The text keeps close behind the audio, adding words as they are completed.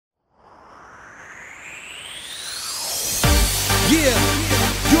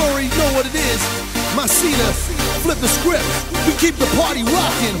what it is. Maseda, Flip Da Scrip. We keep the party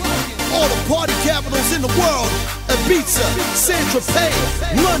rocking. All the party capitals in the world: Ibiza, Saint-Tropez,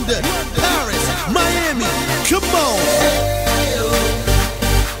 London, Paris, Miami. Come on.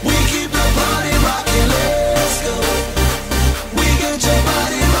 We keep the party rocking. Let's go. We get your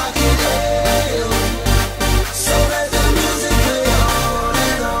body rocking. So let the music play on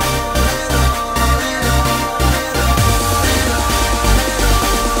and on and on and on and on and on and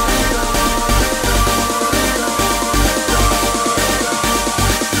on and on.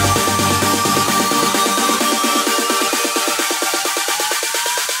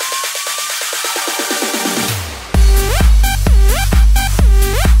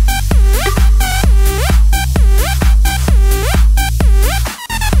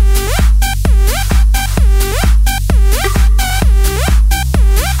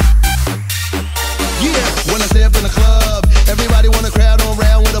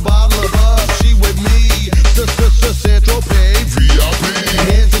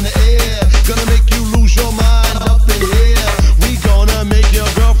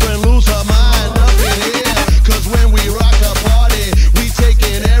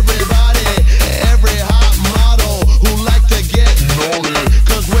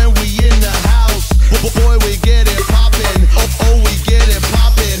 Cause when we in